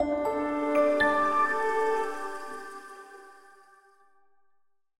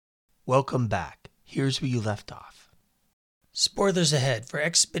Welcome back. Here's where you left off. Spoilers ahead for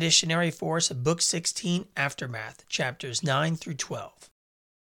Expeditionary Force Book 16 Aftermath, Chapters 9 through 12.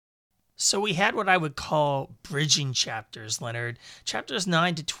 So we had what I would call bridging chapters, Leonard. Chapters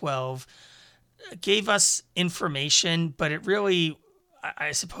 9 to 12 gave us information, but it really,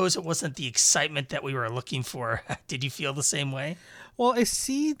 I suppose it wasn't the excitement that we were looking for. Did you feel the same way? Well, I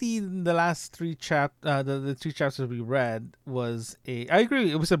see the last three the three chapters we read was I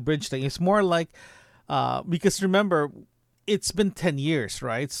agree, it was a bridge thing. It's more like because remember, it's been 10 years,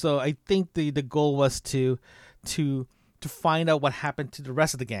 right? So I think the goal was to find out what happened to the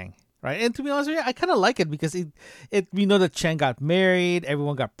rest of the gang, right? And to be honest with you, I kind of like it because it we know that Chang got married,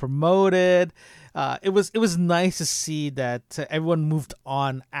 everyone got promoted. It was nice to see that everyone moved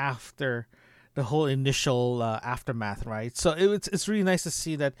on after the whole initial aftermath, right? So it's really nice to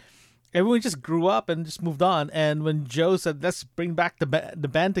see that everyone just grew up and just moved on. And when Joe said, "Let's bring back the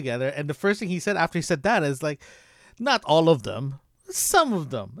band together," and the first thing he said after he said that is like, "Not all of them, some of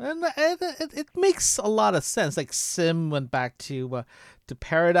them," and it makes a lot of sense. Like Sim went back to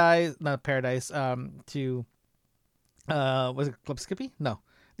Paradise, not Paradise, to was it Club Skippy? No,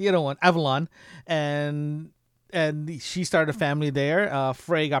 the other one, Avalon, and she started a family there.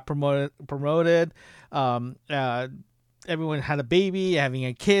 Frey got promoted. Everyone had a baby, having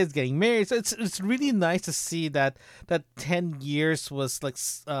a kids, getting married. So it's really nice to see that 10 years was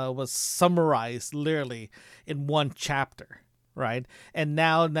was summarized literally in one chapter, right? And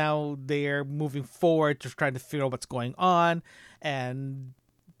now they're moving forward to trying to figure out what's going on, and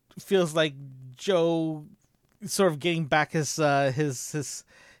feels like Joe sort of getting back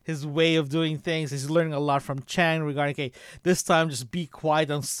his way of doing things. He's learning a lot from Chang regarding, okay, this time just be quiet,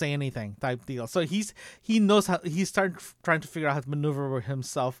 don't say anything type deal. So he knows how he's trying to figure out how to maneuver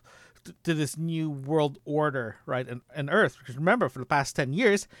himself to this new world order, right? And Earth. Because remember, for the past 10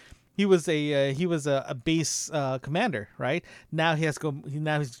 years, he was a base commander, right? Now he's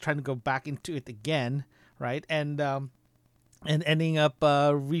trying to go back into it again, right? And ending up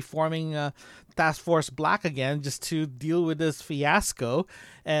reforming Task Force Black again just to deal with this fiasco.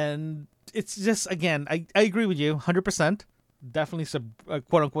 And it's just, again, I agree with you 100%. Definitely some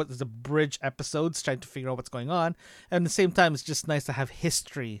quote unquote is a bridge episodes trying to figure out what's going on. And at the same time, it's just nice to have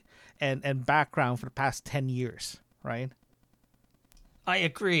history and background for the past 10 years, right? I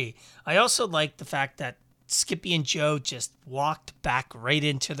agree. I also like the fact that Skippy and Joe just walked back right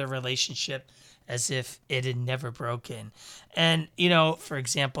into the relationship as if it had never broken. And, for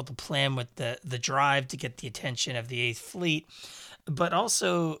example, the plan with the drive to get the attention of the 8th Fleet, but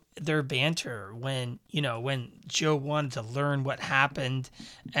also their banter when Joe wanted to learn what happened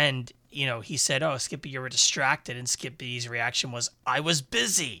and, he said, "Oh, Skippy, you were distracted." And Skippy's reaction was, "I was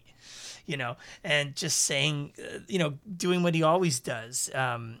busy," and just saying, doing what he always does.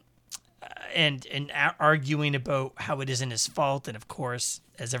 And arguing about how it isn't his fault. And of course,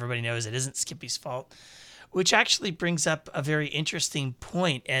 as everybody knows, it isn't Skippy's fault, which actually brings up a very interesting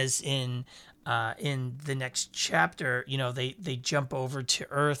point, as in the next chapter, they jump over to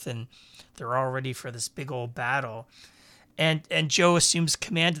Earth and they're all ready for this big old battle. And Joe assumes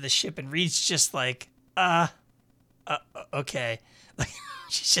command of the ship and Reed's just like, okay. Like,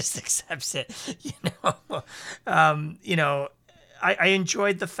 she just accepts it, I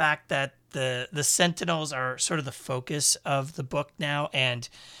enjoyed the fact that the Sentinels are sort of the focus of the book now, and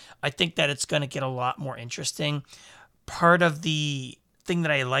I think that it's going to get a lot more interesting. Part of the thing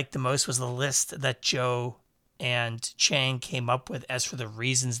that I liked the most was the list that Joe and Chang came up with as for the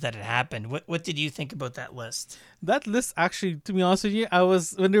reasons that it happened. What did you think about that list? That list, actually, to be honest with you,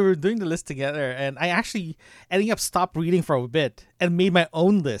 when they were doing the list together, and I actually ending up stopped reading for a bit and made my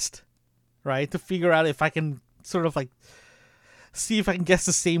own list, right, to figure out if I can sort of like see if I can guess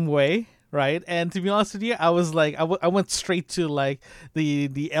the same way, right? And to be honest with you, I was like, I went straight to like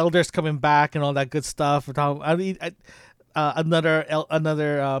the elders coming back and all that good stuff. Another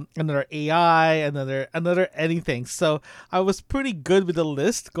AI, another anything. So I was pretty good with the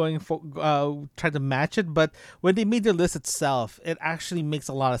list going for trying to match it. But when they made the list itself, it actually makes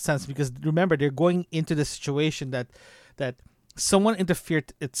a lot of sense because remember, they're going into the situation that someone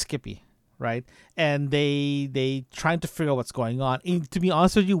interfered at Skippy, right? And they trying to figure out what's going on. And to be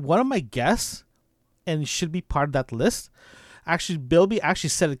honest with you, one of my guess, and should be part of that list, actually Bilby actually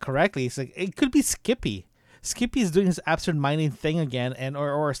said it correctly. It's like it could be Skippy. Skippy is doing his absent-minded thing again, and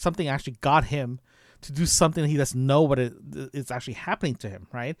or something actually got him to do something he doesn't know what it's actually happening to him,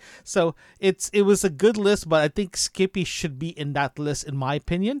 right? So it was a good list, but I think Skippy should be in that list in my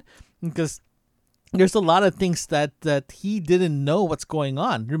opinion, because there's a lot of things that he didn't know what's going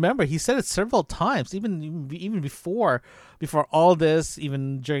on. Remember, he said it several times, even before all this,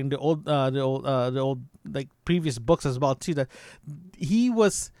 even during the old like previous books as well too. That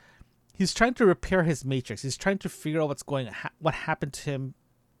he's trying to repair his matrix. He's trying to figure out what happened to him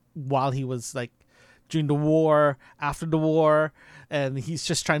while he was like during the war, after the war, and he's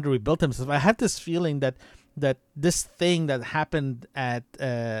just trying to rebuild himself. I had this feeling that this thing that happened at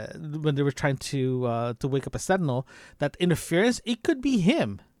when they were trying to wake up a sentinel, that interference, it could be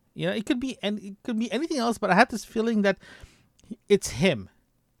him. It could be anything else, but I had this feeling that it's him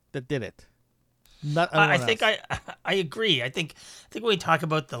that did it. Not I think else. I agree. I think when we talk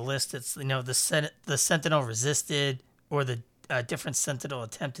about the list, it's the sentinel resisted, or the different sentinel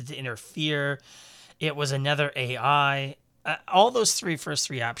attempted to interfere. It was another AI. All those first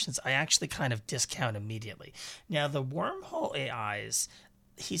three options, I actually kind of discount immediately. Now, the wormhole AIs,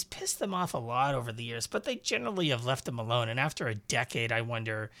 he's pissed them off a lot over the years, but they generally have left him alone. And after a decade, I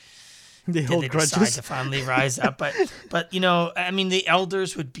wonder, did they decide to finally rise up? But the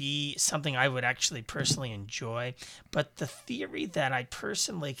elders would be something I would actually personally enjoy. But the theory that I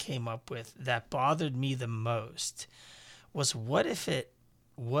personally came up with that bothered me the most was, what if it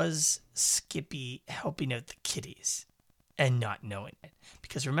was Skippy helping out the kiddies and not knowing it?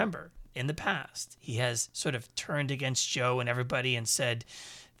 Because remember, in the past, he has sort of turned against Joe and everybody and said,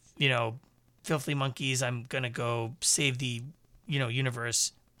 filthy monkeys, I'm going to go save the,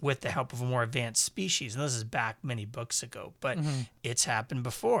 universe with the help of a more advanced species. And this is back many books ago, but it's happened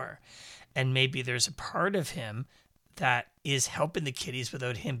before. And maybe there's a part of him that is helping the kiddies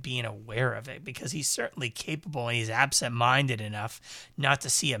without him being aware of it, because he's certainly capable and he's absent-minded enough not to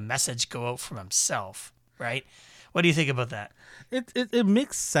see a message go out from himself, right? What do you think about that? It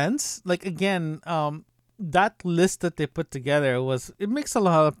makes sense. Like, again, that list that they put together it makes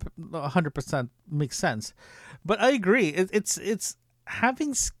 100% makes sense. But I agree. It's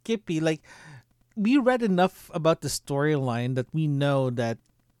having Skippy, like, we read enough about the storyline that we know that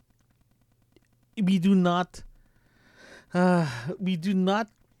we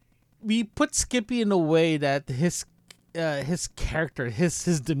put Skippy in a way that his character,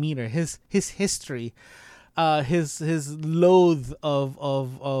 his demeanor, his history, his loathe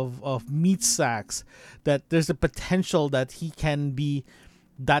of meat sacks, that there's a potential that he can be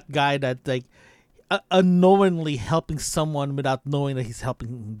that guy that, like, unknowingly helping someone without knowing that he's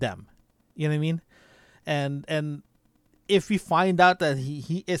helping them. You know what I mean? And if we find out that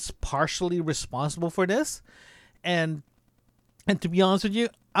he is partially responsible for this, and to be honest with you,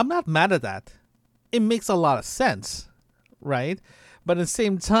 I'm not mad at that. It makes a lot of sense, right? But at the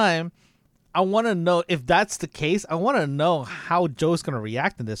same time, I want to know, if that's the case, I want to know how Joe's going to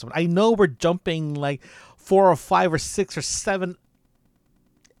react in this one. I know we're jumping like 4 or 5 or 6 or 7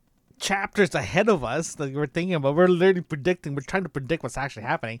 chapters ahead of us that we're thinking about. We're literally predicting. We're trying to predict what's actually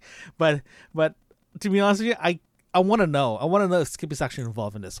happening. But to be honest with you, I want to know. I want to know if Skippy's actually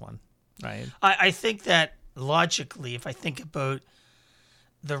involved in this one, right? I think that logically, if I think about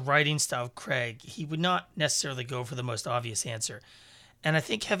the writing style of Craig, he would not necessarily go for the most obvious answer. And I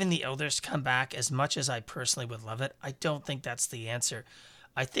think having the elders come back, as much as I personally would love it, I don't think that's the answer.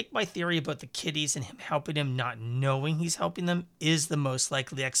 I think my theory about the kiddies and him helping them, not knowing he's helping them, is the most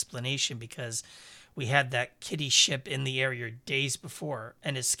likely explanation, because we had that kiddie ship in the area days before,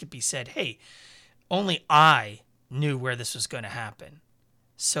 and as Skippy said, hey, only I knew where this was going to happen.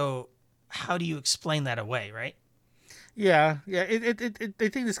 So how do you explain that away, right? Yeah. I think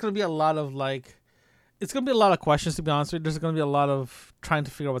there's going to be a lot of, like, it's going to be a lot of questions, to be honest with you. There's going to be a lot of trying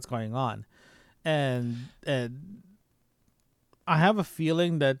to figure out what's going on. And I have a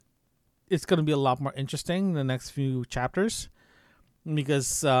feeling that it's going to be a lot more interesting in the next few chapters.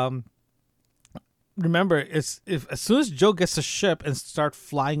 Because remember, as soon as Joe gets a ship and start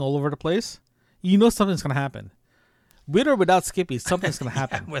flying all over the place, you know something's going to happen. With or without Skippy, something's going to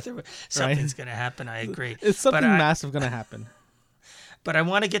happen. Something's going to happen, I agree. It's something massive going to happen. But I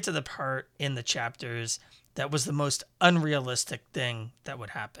want to get to the part in the chapters that was the most unrealistic thing that would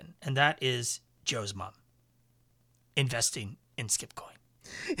happen. And that is Joe's mom investing in Skipcoin.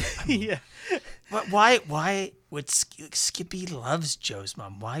 I mean, yeah. Why would Skippy loves Joe's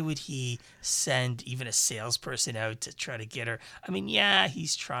mom? Why would he send even a salesperson out to try to get her? I mean, yeah,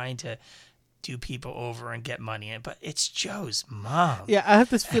 he's trying to do people over and get money in, but it's Joe's mom. Yeah, I have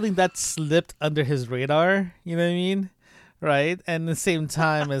this feeling that slipped under his radar. You know what I mean? Right? And at the same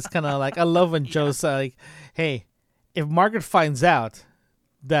time, it's kind of like, I love when Joe's like, hey, if Margaret finds out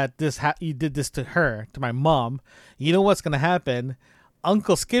that you did this to her, to my mom, you know what's going to happen?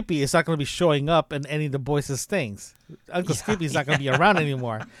 Uncle Skippy is not going to be showing up in any of the boys' things. Uncle Skippy is not going to be around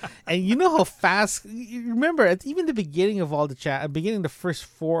anymore. And you know how fast. You remember at even the beginning of all the beginning of the first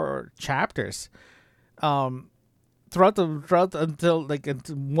 4 chapters, throughout until like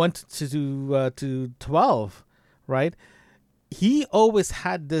 1 to 12, right? He always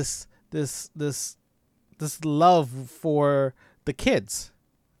had this love for the kids,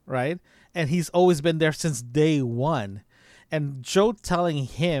 right? And he's always been there since day 1. And Joe telling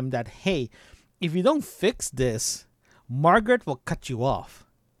him that, hey, if you don't fix this, Margaret will cut you off,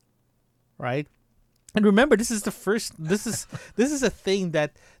 right? And remember, this is a thing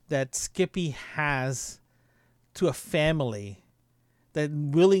that Skippy has to a family, that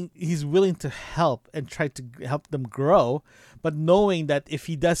he's willing to help and try to help them grow, but knowing that if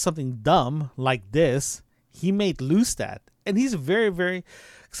he does something dumb like this, he may lose that. And he's very, very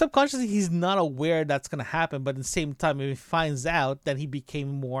subconsciously, he's not aware that's going to happen, but at the same time, if he finds out, then he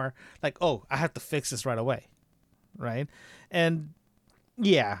became more like, oh, I have to fix this right away, right? And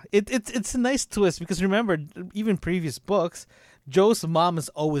yeah, it's a nice twist, because remember, even previous books, Joe's mom has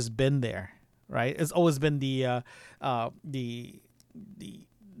always been there, right? It's always been the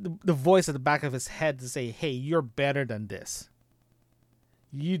voice at the back of his head to say, hey, you're better than this.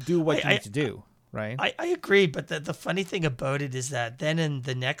 You do what you need to do. Right. I agree, but the funny thing about it is that then in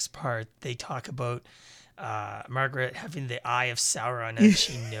the next part they talk about Margaret having the eye of Sauron and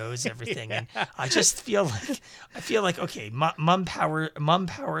she knows everything, and I just feel like okay, mum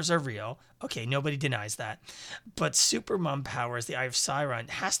powers are real. Okay, nobody denies that, but super mum powers, the eye of Sauron,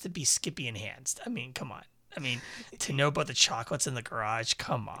 has to be Skippy enhanced. I mean, come on. I mean, to know about the chocolates in the garage,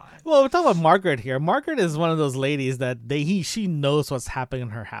 come on. Well, we're talking about Margaret here. Margaret is one of those ladies that she knows what's happening in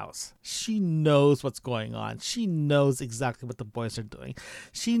her house. She knows what's going on. She knows exactly what the boys are doing.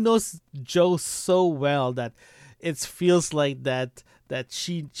 She knows Joe so well that it feels like that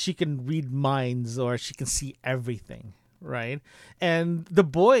she can read minds, or she can see everything, right? And the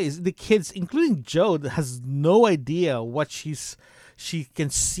boys, the kids, including Joe, has no idea what she can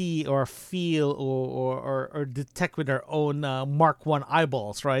see or feel or detect with her own Mark 1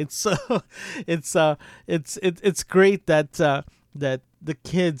 eyeballs, right? So it's great that the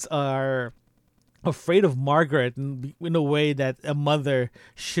kids are afraid of Margaret in a way that a mother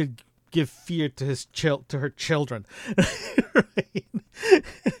should give fear to her children, right?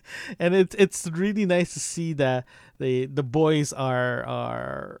 And it's really nice to see that the boys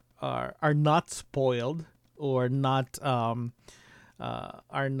are not spoiled, or are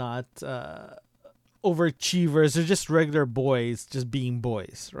not overachievers. They're just regular boys, just being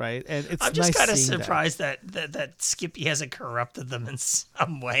boys, right? And it's I'm just nice kind of surprised that Skippy hasn't corrupted them in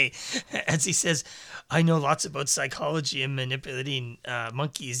some way, as he says, I know lots about psychology and manipulating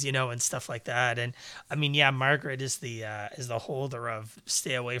monkeys, and stuff like that. And I mean, yeah, Margaret is the holder of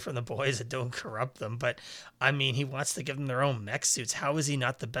stay away from the boys and don't corrupt them. But I mean, he wants to give them their own mech suits. How is he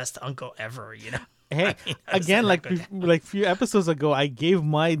not the best uncle ever? Hey, I mean, again, like few episodes ago, I gave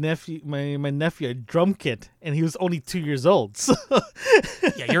my nephew a drum kit, and he was only 2 years old. So.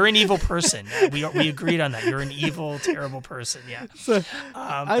 Yeah, you're an evil person. We agreed on that. You're an evil, terrible person. Yeah. So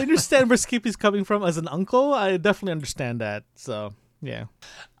I understand where Skippy's coming from as an uncle. I definitely understand that. So yeah.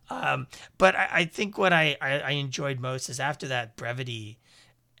 But I think what I enjoyed most is after that brevity,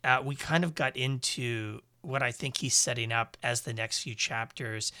 we kind of got into what I think he's setting up as the next few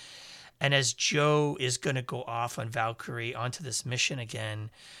chapters. And as Joe is going to go off on Valkyrie onto this mission again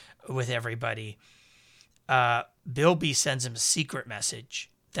with everybody, Bilby sends him a secret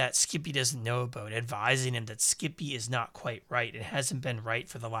message that Skippy doesn't know about, advising him that Skippy is not quite right. It hasn't been right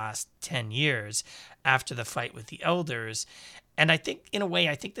for the last 10 years after the fight with the elders. And I think, in a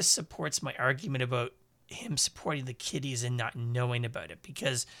way, this supports my argument about him supporting the kiddies and not knowing about it,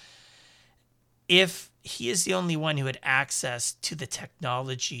 because if he is the only one who had access to the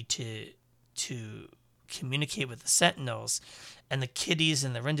technology to communicate with the Sentinels, and the kiddies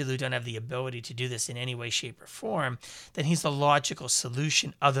and the Rindaloo don't have the ability to do this in any way, shape, or form, then he's the logical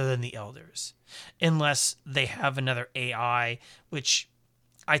solution other than the elders. Unless they have another AI, which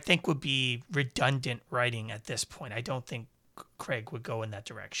I think would be redundant writing at this point. I don't think Craig would go in that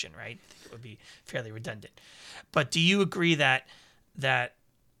direction, right? I think it would be fairly redundant. But do you agree that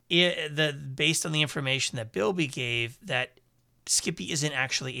based on the information that Bilby gave, that Skippy isn't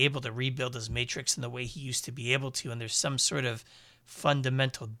actually able to rebuild his matrix in the way he used to be able to, and there's some sort of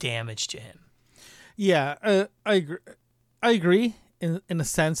fundamental damage to him? Yeah, I agree in a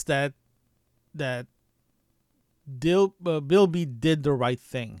sense that Bilby did the right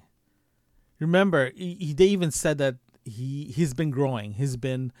thing. Remember, they even said that he's been growing. He's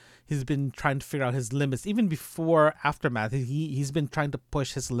been trying to figure out his limits. Even before Aftermath, he's been trying to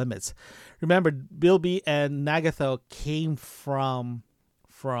push his limits. Remember, Bilby and Nagatho came from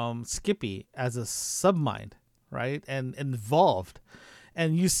Skippy as a submind, right? And evolved.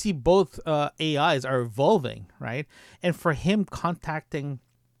 And you see both AIs are evolving, right? And for him contacting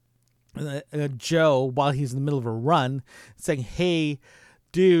Joe while he's in the middle of a run, saying, "Hey,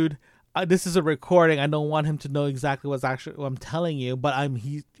 dude, this is a recording. I don't want him to know exactly what I'm telling you, but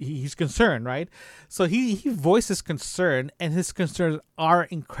he's concerned, right?" So he voices concern, and his concerns are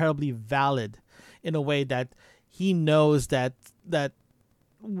incredibly valid in a way that he knows that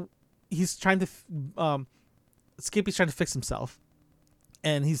he's trying to Skippy's trying to fix himself,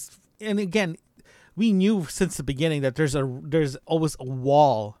 and again, we knew since the beginning that there's always a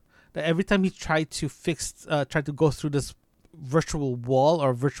wall, that every time he tried to go through this virtual wall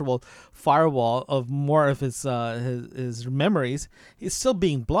or virtual firewall of more of his memories, he's still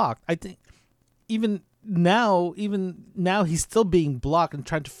being blocked. I think even now he's still being blocked and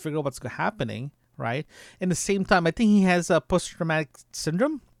trying to figure out what's happening, right? In the same time, I think he has a post-traumatic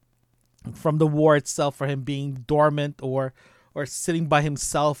syndrome from the war itself, for him being dormant or sitting by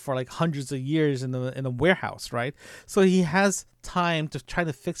himself for like hundreds of years in a warehouse, right? So he has time to try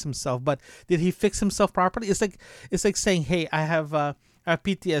to fix himself, but did he fix himself properly? It's like saying, "Hey, I have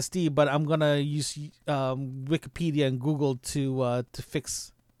PTSD, but I'm gonna use Wikipedia and Google to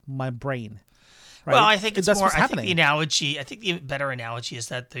fix my brain." Right? Well, I think it's more. I think happening. the analogy. I think the better analogy is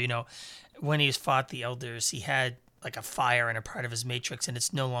that when he fought the elders, he had like a fire in a part of his matrix, and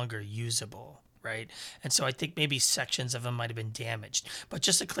it's no longer usable. Right. And so I think maybe sections of him might have been damaged. But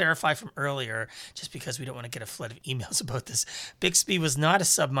just to clarify from earlier, just because we don't want to get a flood of emails about this, Bixby was not a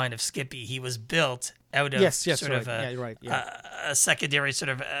submind of Skippy. He was built out of a secondary sort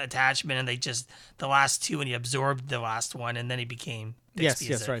of attachment, and the last two, and he absorbed the last one, and then he became Bixby.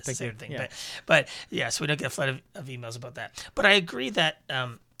 Yes, right. Same thing. Yeah. But yeah, so we don't get a flood of emails about that. But I agree that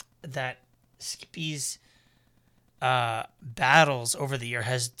that Skippy's battles over the year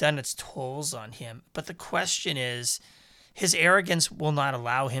has done its tolls on him. But the question is, his arrogance will not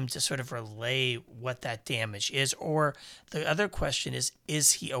allow him to sort of relay what that damage is. Or the other question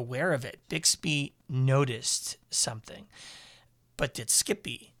is he aware of it? Bixby noticed something, but did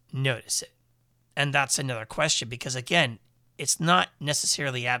Skippy notice it? And that's another question, because again, it's not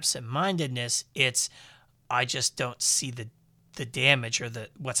necessarily absent-mindedness. It's, I just don't see the damage or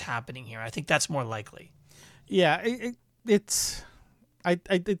what's happening here. I think that's more likely. Yeah, it's. I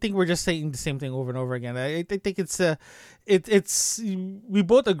think we're just saying the same thing over and over again. I think it's we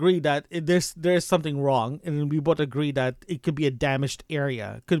both agree that there's something wrong, and we both agree that it could be a damaged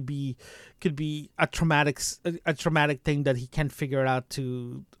area. Could be a traumatic thing that he can't figure it out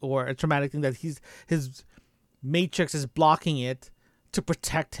or a traumatic thing that his matrix is blocking it to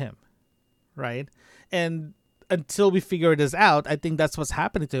protect him, right? And until we figure this out, I think that's what's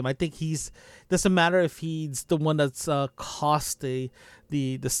happening to him. I think doesn't matter if he's the one that's caused the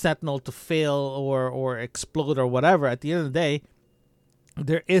Sentinel to fail or explode or whatever. At the end of the day,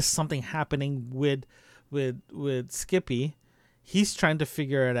 there is something happening with Skippy. He's trying to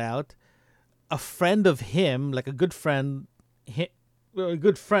figure it out. A friend of him, like a good friend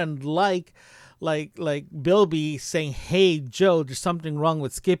like Bilby, saying, "Hey Joe, there's something wrong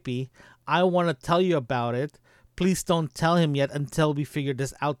with Skippy. I want to tell you about it. Please don't tell him yet until we figure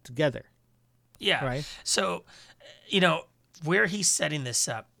this out together." Yeah. Right. So, where he's setting this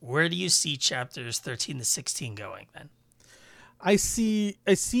up, where do you see chapters 13 to 16 going then? I see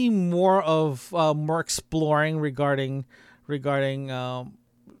more of more exploring regarding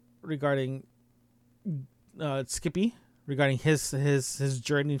Skippy, regarding his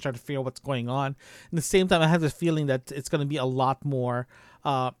journey and trying to figure out what's going on. At the same time, I have the feeling that it's going to be a lot more.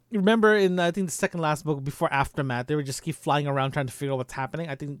 Remember in I think the second last book before Aftermath, they were just keep flying around trying to figure out what's happening.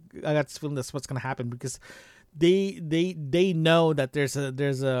 I think I got this feeling that's what's going to happen, because they know that there's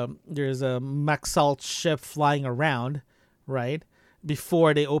a Maxalt ship flying around, right?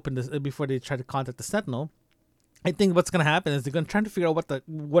 Before they try to contact the Sentinel. I think what's going to happen is they're going to try to figure out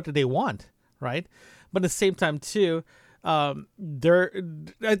what do they want, right? But at the same time too, there's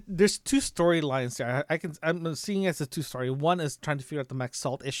two storylines there. I'm seeing it as a two story. One is trying to figure out the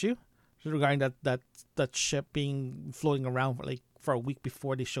Maxalt issue regarding that ship being floating around for a week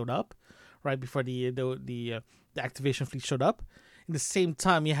before they showed up, right before the activation fleet showed up. At the same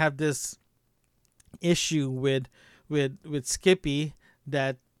time, you have this issue with Skippy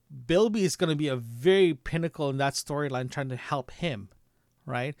that Bilby is going to be a very pinnacle in that storyline, trying to help him.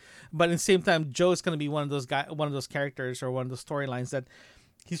 Right, but at the same time, Joe is going to be one of those characters or one of those storylines that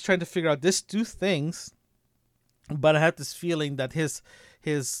he's trying to figure out. These two things but I have this feeling that his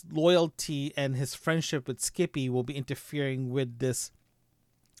loyalty and his friendship with Skippy will be interfering with this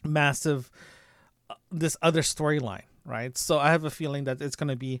massive this other storyline, right? So I have a feeling that it's going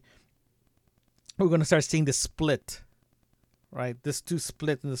to be we're going to start seeing this split, right? This two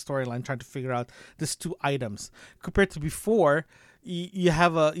split in the storyline, trying to figure out these two items compared to before. You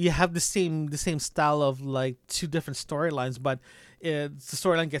have the same style of like two different storylines, but the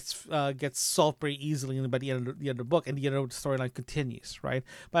storyline gets solved pretty easily by the end of the book, and the other storyline continues, right?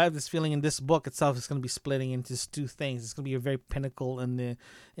 But I have this feeling in this book itself is going to be splitting into two things. It's going to be a very pinnacle in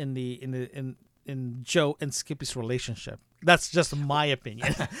Joe and Skippy's relationship. That's just my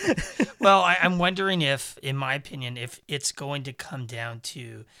opinion. Well, I'm wondering if, in my opinion, if it's going to come down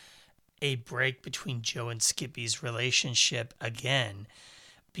to a break between Joe and Skippy's relationship again,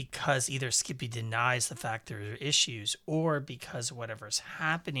 because either Skippy denies the fact there are issues, or because whatever's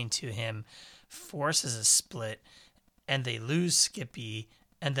happening to him forces a split and they lose Skippy,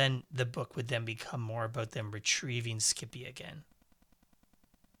 and then the book would then become more about them retrieving Skippy again.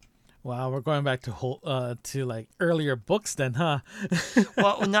 Wow, we're going back to like earlier books then, huh?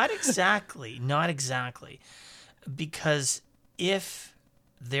 Well, not exactly, because if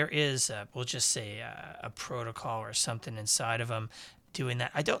there is, we'll just say a protocol or something inside of him doing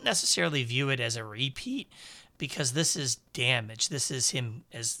that, I don't necessarily view it as a repeat, because this is damage. This is him,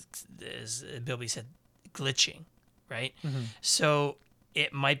 as Bilby said, glitching, right? Mm-hmm. So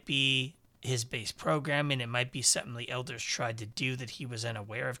it might be his base programming. It might be something the elders tried to do that he was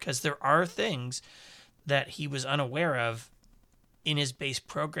unaware of, because there are things that he was unaware of in his base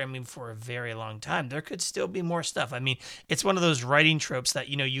programming for a very long time. There could still be more stuff. I mean, it's one of those writing tropes that,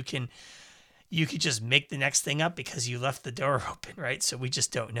 you could just make the next thing up because you left the door open, right? So we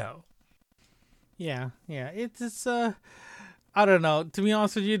just don't know. Yeah. It's I don't know. To be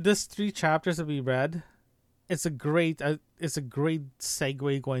honest with you, this 3 chapters that we read, it's a great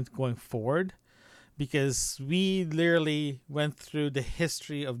segue going forward, because we literally went through the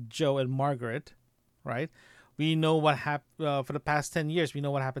history of Joe and Margaret, right? We know what happened for the past 10 years. We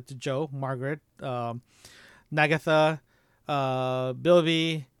know what happened to Joe, Margaret, Nagatha,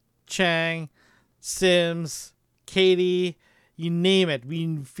 Bilby, Chang, Sims, Katie, you name it.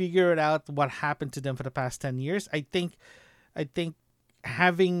 We figured out what happened to them for the past 10 years. I think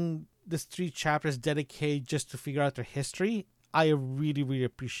having this 3 chapters dedicated just to figure out their history, I really, really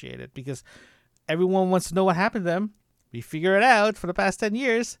appreciate it, because everyone wants to know what happened to them. We figure it out for the past 10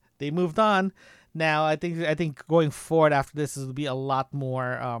 years. They moved on. Now, I think going forward after this will be a lot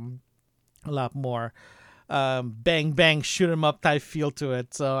more bang bang shoot 'em up type feel to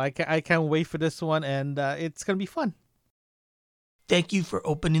it. So I can't wait for this one, and it's gonna be fun. Thank you for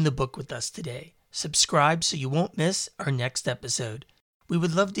opening the book with us today. Subscribe so you won't miss our next episode. We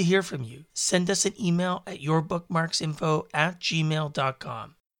would love to hear from you. Send us an email at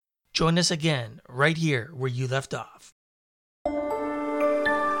yourbookmarksinfo@gmail.com. Join us again right here where you left off.